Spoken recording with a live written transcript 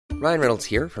Ryan Reynolds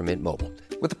here from Mint Mobile.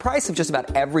 With the price of just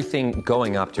about everything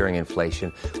going up during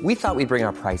inflation, we thought we'd bring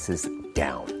our prices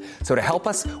down. So to help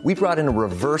us, we brought in a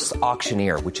reverse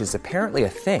auctioneer, which is apparently a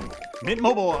thing. Mint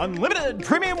Mobile Unlimited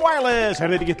Premium Wireless. How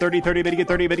to get 30, 30, bit to get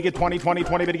 30, bit to get 20, 20,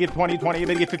 20, bit to get 20, 20,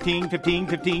 bit to get 15, 15,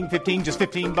 15, 15, just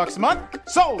 $15 a month?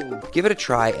 Sold! Give it a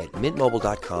try at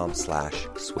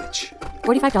mintmobile.com/switch.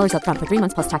 $45 up front for 3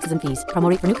 months plus taxes and fees. Promo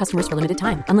rate for new customers for limited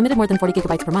time. Unlimited more than 40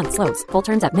 gigabytes per month. Slows full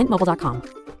terms at mintmobile.com.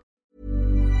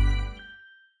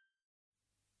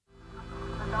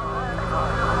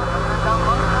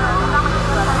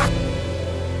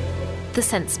 The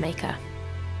Sense Maker.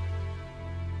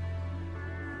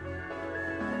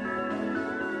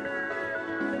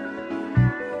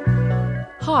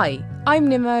 Hi, I'm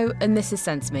Nimo and this is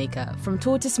SenseMaker from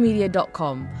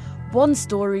tortoisemedia.com. One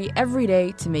story every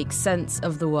day to make sense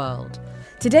of the world.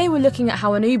 Today we're looking at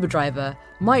how an Uber driver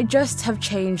might just have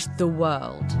changed the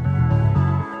world.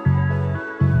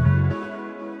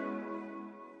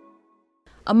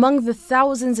 Among the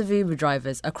thousands of Uber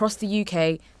drivers across the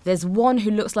UK, there's one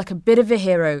who looks like a bit of a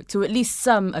hero to at least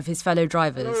some of his fellow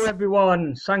drivers. Hello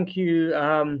everyone, thank you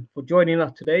for joining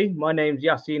us today. My name's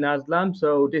Yassine Aslam,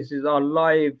 so this is our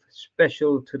live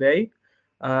special today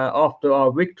after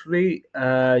our victory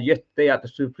yesterday at the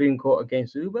Supreme Court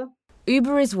against Uber.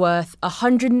 Uber is worth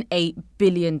 $108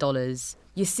 billion.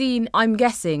 Yassine, I'm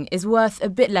guessing, is worth a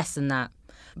bit less than that.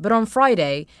 But on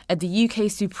Friday, at the UK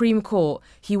Supreme Court,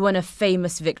 he won a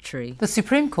famous victory. The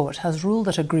Supreme Court has ruled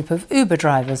that a group of Uber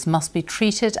drivers must be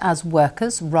treated as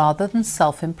workers rather than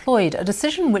self-employed, a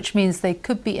decision which means they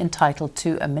could be entitled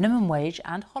to a minimum wage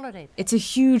and holiday. It's a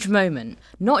huge moment,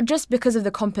 not just because of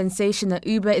the compensation that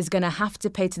Uber is going to have to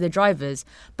pay to the drivers,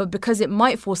 but because it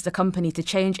might force the company to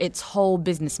change its whole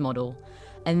business model.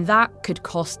 And that could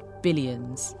cost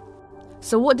billions.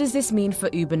 So what does this mean for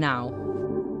Uber now?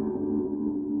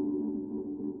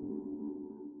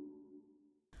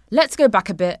 Let's go back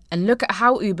a bit and look at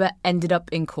how Uber ended up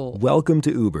in court. Welcome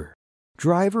to Uber.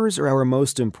 Drivers are our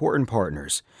most important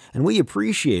partners, and we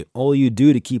appreciate all you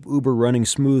do to keep Uber running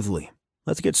smoothly.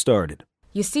 Let's get started.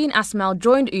 Yassine Asmal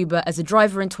joined Uber as a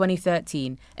driver in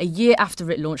 2013, a year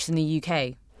after it launched in the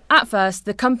UK. At first,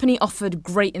 the company offered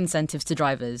great incentives to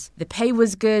drivers. The pay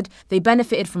was good, they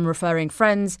benefited from referring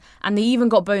friends, and they even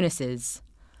got bonuses.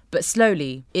 But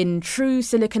slowly, in true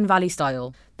Silicon Valley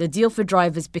style, the deal for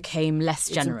drivers became less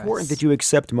generous. It's important that you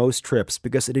accept most trips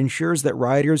because it ensures that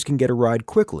riders can get a ride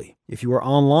quickly. If you are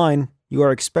online, you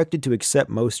are expected to accept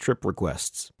most trip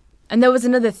requests. And there was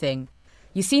another thing.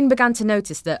 Yassine began to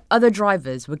notice that other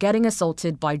drivers were getting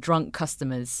assaulted by drunk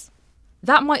customers.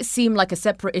 That might seem like a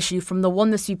separate issue from the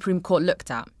one the Supreme Court looked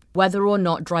at, whether or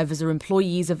not drivers are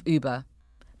employees of Uber.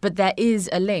 But there is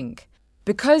a link.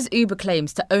 Because Uber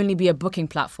claims to only be a booking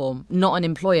platform, not an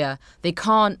employer, they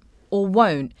can't or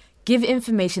won't give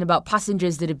information about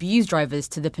passengers that abuse drivers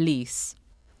to the police.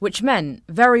 Which meant,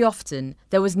 very often,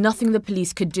 there was nothing the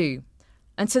police could do.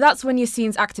 And so that's when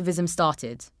Yassine's activism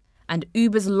started, and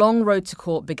Uber's long road to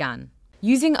court began.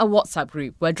 Using a WhatsApp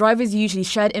group where drivers usually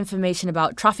shared information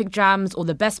about traffic jams or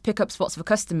the best pickup spots for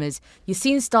customers,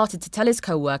 Yassine started to tell his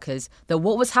co-workers that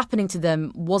what was happening to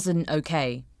them wasn't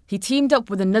okay. He teamed up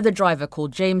with another driver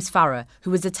called James Farrer,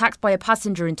 who was attacked by a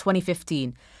passenger in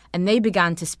 2015, and they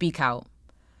began to speak out.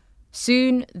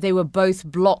 Soon, they were both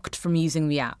blocked from using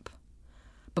the app.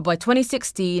 But by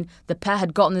 2016, the pair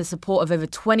had gotten the support of over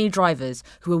 20 drivers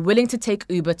who were willing to take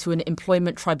Uber to an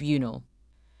employment tribunal.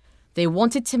 They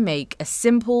wanted to make a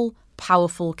simple,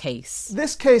 powerful case.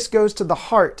 This case goes to the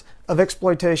heart of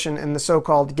exploitation in the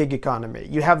so-called gig economy.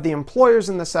 You have the employers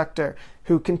in the sector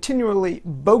who continually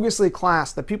bogusly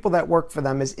class the people that work for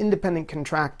them as independent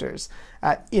contractors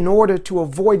in order to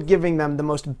avoid giving them the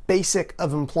most basic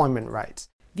of employment rights.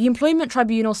 The employment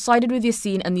tribunal sided with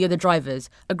Yassine and the other drivers,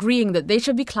 agreeing that they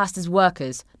should be classed as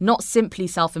workers, not simply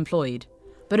self-employed.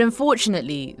 But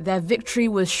unfortunately, their victory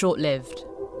was short-lived.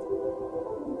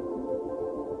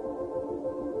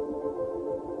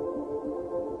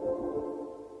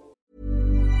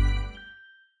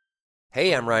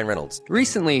 Hey, I'm Ryan Reynolds.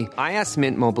 Recently, I asked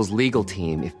Mint Mobile's legal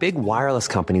team if big wireless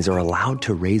companies are allowed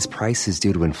to raise prices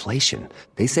due to inflation.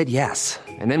 They said yes.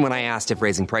 And then when I asked if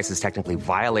raising prices technically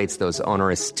violates those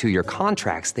onerous two-year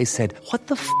contracts, they said, "What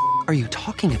the f*** are you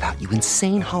talking about, you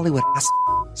insane Hollywood ass?"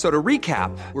 So to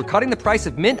recap, we're cutting the price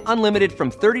of Mint Unlimited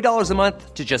from $30 a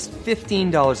month to just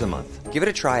 $15 a month. Give it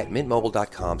a try at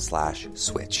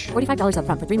mintmobile.com/switch. $45 up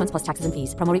front for 3 months plus taxes and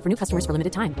fees. Promo rate for new customers for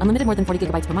limited time. Unlimited more than 40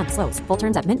 gigabytes per month. Slows full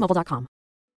terms at mintmobile.com.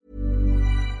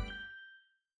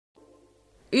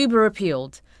 Uber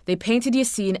appealed. They painted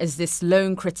Yassine as this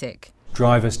lone critic.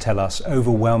 drivers tell us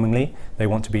overwhelmingly they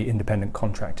want to be independent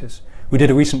contractors. We did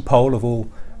a recent poll of all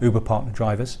Uber partner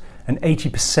drivers, and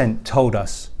 80% told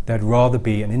us they'd rather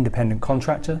be an independent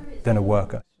contractor than a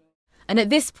worker. And at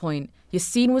this point,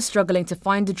 Yassine was struggling to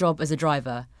find a job as a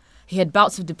driver. He had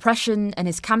bouts of depression, and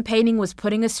his campaigning was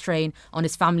putting a strain on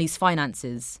his family's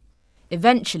finances.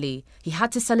 Eventually, he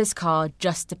had to sell his car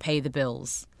just to pay the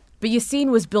bills. But Yassine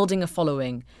was building a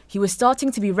following. He was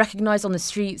starting to be recognised on the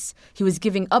streets, he was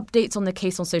giving updates on the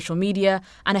case on social media,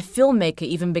 and a filmmaker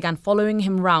even began following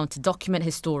him round to document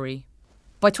his story.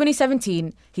 By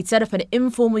 2017, he'd set up an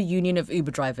informal union of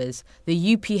Uber drivers,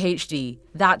 the UPHD,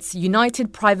 that's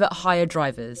United Private Hire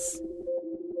Drivers.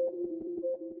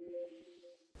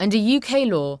 Under UK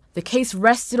law, the case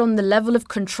rested on the level of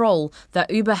control that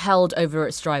Uber held over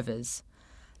its drivers.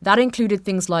 That included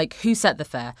things like who set the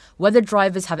fare, whether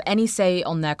drivers have any say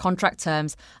on their contract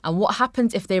terms, and what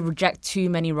happens if they reject too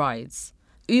many rides.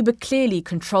 Uber clearly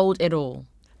controlled it all.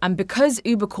 And because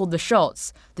Uber called the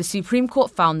shots, the Supreme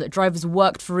Court found that drivers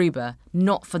worked for Uber,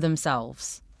 not for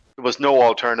themselves. There was no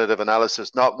alternative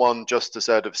analysis. Not one justice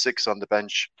out of 6 on the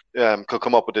bench could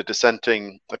come up with a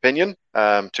dissenting opinion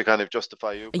to kind of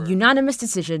justify Uber. A unanimous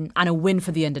decision and a win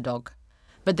for the underdog.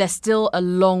 But there's still a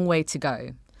long way to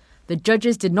go. The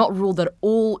judges did not rule that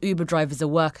all Uber drivers are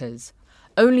workers,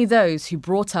 only those who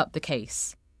brought up the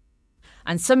case.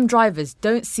 And some drivers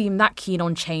don't seem that keen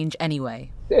on change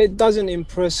anyway. It doesn't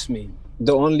impress me.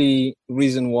 The only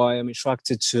reason why I'm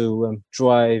attracted to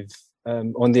drive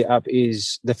on the app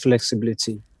is the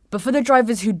flexibility. But for the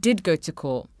drivers who did go to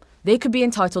court, they could be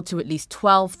entitled to at least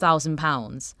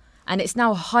 £12,000. And it's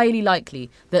now highly likely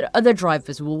that other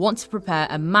drivers will want to prepare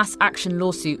a mass action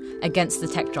lawsuit against the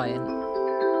tech giant.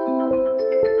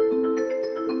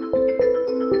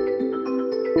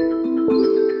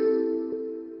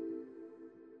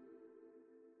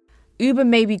 Uber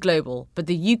may be global, but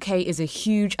the UK is a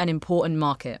huge and important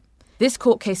market. This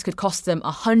court case could cost them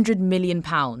 £100 million.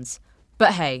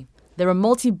 But hey, they're a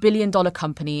multi-billion-dollar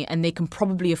company and they can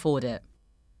probably afford it.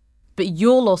 But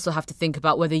you'll also have to think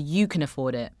about whether you can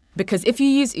afford it. Because if you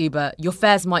use Uber, your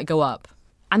fares might go up.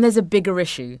 And there's a bigger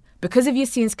issue. Because of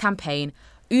Yassine's campaign,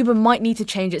 Uber might need to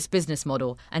change its business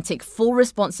model and take full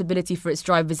responsibility for its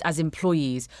drivers as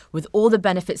employees, with all the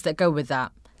benefits that go with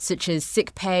that, such as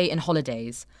sick pay and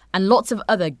holidays. And lots of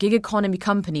other gig economy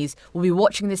companies will be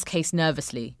watching this case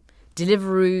nervously.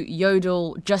 Deliveroo,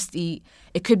 Yodel, Just Eat,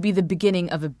 it could be the beginning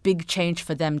of a big change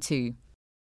for them too.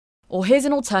 Or here's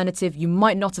an alternative you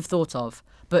might not have thought of,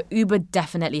 but Uber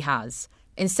definitely has.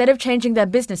 Instead of changing their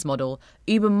business model,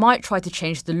 Uber might try to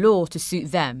change the law to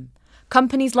suit them.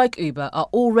 Companies like Uber are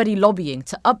already lobbying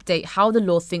to update how the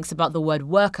law thinks about the word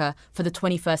worker for the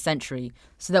 21st century,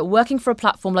 so that working for a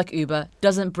platform like Uber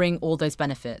doesn't bring all those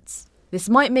benefits. This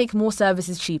might make more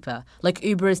services cheaper, like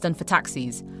Uber has done for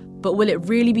taxis, but will it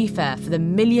really be fair for the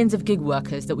millions of gig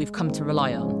workers that we've come to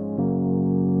rely on?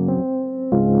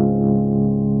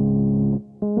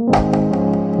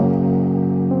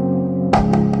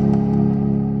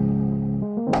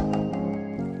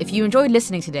 If you enjoyed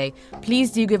listening today,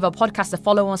 please do give our podcast a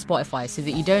follow on Spotify so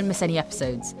that you don't miss any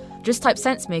episodes. Just type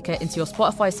Sensemaker into your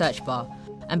Spotify search bar.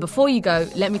 And before you go,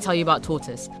 let me tell you about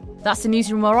Tortoise. That's the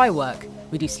newsroom where I work.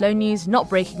 We do slow news, not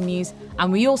breaking news,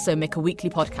 and we also make a weekly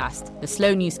podcast, the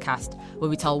Slow Newscast, where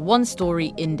we tell one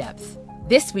story in depth.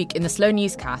 This week in the Slow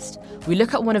Newscast, we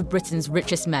look at one of Britain's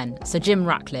richest men, Sir Jim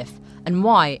Ratcliffe, and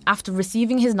why, after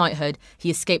receiving his knighthood, he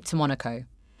escaped to Monaco.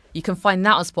 You can find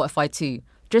that on Spotify too.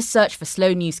 Just search for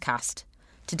Slow Newscast.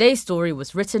 Today's story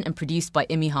was written and produced by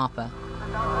Imi Harper.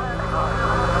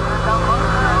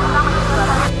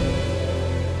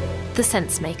 The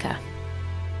Sensemaker.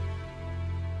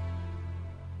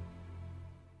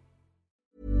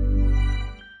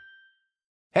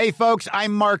 Hey, folks,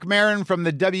 I'm Mark Maron from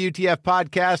the WTF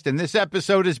Podcast, and this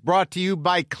episode is brought to you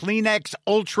by Kleenex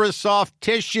Ultra Soft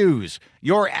Tissues,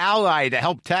 your ally to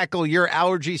help tackle your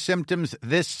allergy symptoms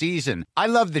this season. I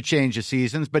love the change of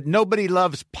seasons, but nobody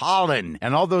loves pollen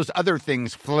and all those other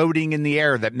things floating in the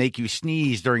air that make you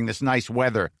sneeze during this nice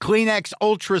weather. Kleenex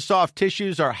Ultra Soft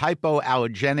Tissues are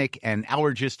hypoallergenic and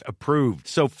allergist approved,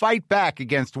 so fight back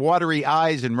against watery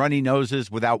eyes and runny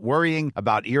noses without worrying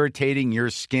about irritating your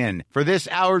skin. For this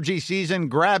allergy season,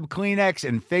 grab Kleenex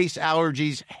and face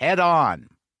allergies head on.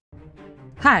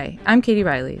 Hi, I'm Katie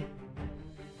Riley.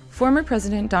 Former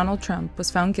President Donald Trump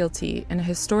was found guilty in a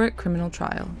historic criminal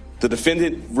trial. The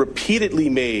defendant repeatedly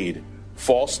made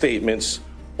false statements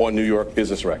on New York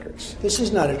business records. This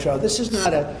is not a trial. This is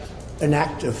not an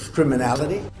act of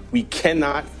criminality. We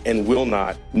cannot and will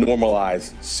not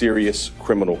normalize serious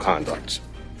criminal conduct.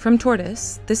 From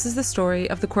Tortoise, this is the story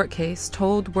of the court case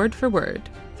told word for word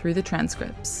through the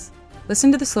transcripts.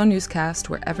 Listen to the Slow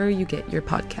Newscast wherever you get your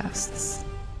podcasts.